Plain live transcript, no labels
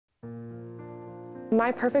My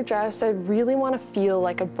perfect dress, I really want to feel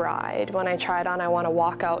like a bride. When I try it on, I want to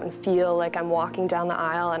walk out and feel like I'm walking down the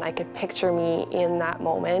aisle and I could picture me in that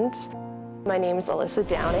moment. My name is Alyssa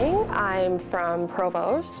Downing. I'm from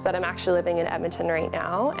Provost, but I'm actually living in Edmonton right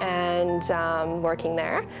now and working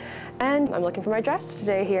there. And I'm looking for my dress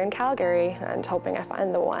today here in Calgary and hoping I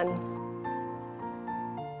find the one.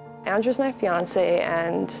 Andrew's my fiance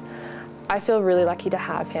and I feel really lucky to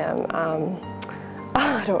have him.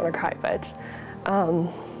 I don't want to cry, but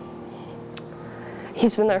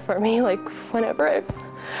he's been there for me like whenever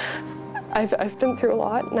I've been through a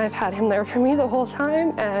lot, and I've had him there for me the whole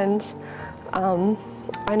time. And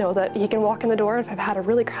I know that he can walk in the door. If I've had a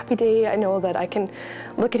really crappy day, I know that I can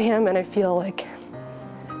look at him and I feel like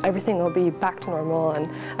everything will be back to normal, and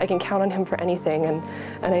I can count on him for anything. And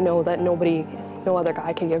I know that no other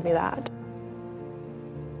guy can give me that.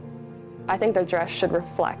 I think the dress should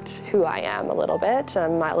reflect who I am a little bit,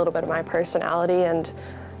 and a little bit of my personality, and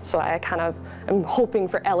so I kind of am hoping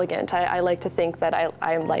for elegant. I like to think that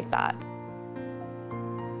I am like that.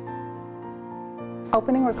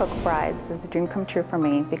 Opening Rococo Brides is a dream come true for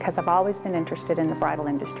me because I've always been interested in the bridal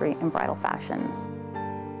industry and bridal fashion.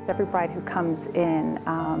 Every bride who comes in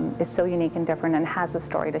is so unique and different and has a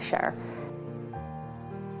story to share.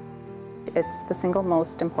 It's the single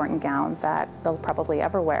most important gown that they'll probably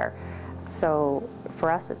ever wear. So for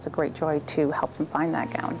us, it's a great joy to help them find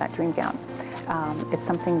that gown, that dream gown. It's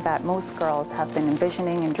something that most girls have been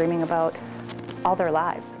envisioning and dreaming about all their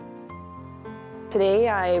lives. Today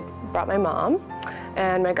I brought my mom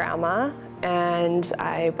and my grandma, and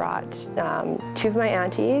I brought two of my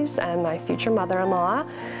aunties and my future mother-in-law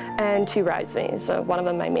and two bridesmaids, so one of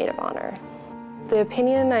them my maid of honor. The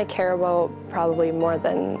opinion I care about probably more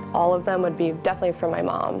than all of them would be definitely from my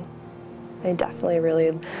mom. I definitely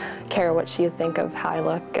really care what she would think of how I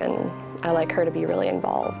look, and I like her to be really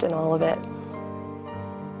involved in all of it.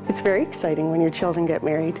 It's very exciting when your children get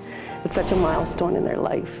married. It's such a milestone in their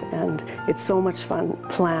life, and it's so much fun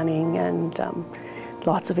planning and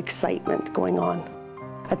lots of excitement going on.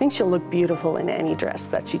 I think she'll look beautiful in any dress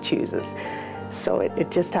that she chooses. So it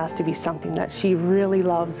just has to be something that she really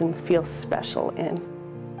loves and feels special in.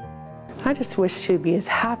 I just wish she'd be as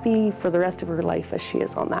happy for the rest of her life as she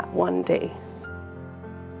is on that one day.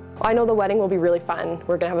 I know the wedding will be really fun.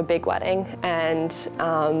 We're gonna have a big wedding, and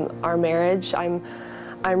our marriage, I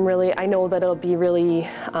know that it'll be really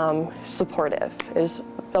supportive, is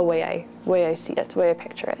the way I see it, the way I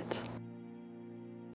picture it.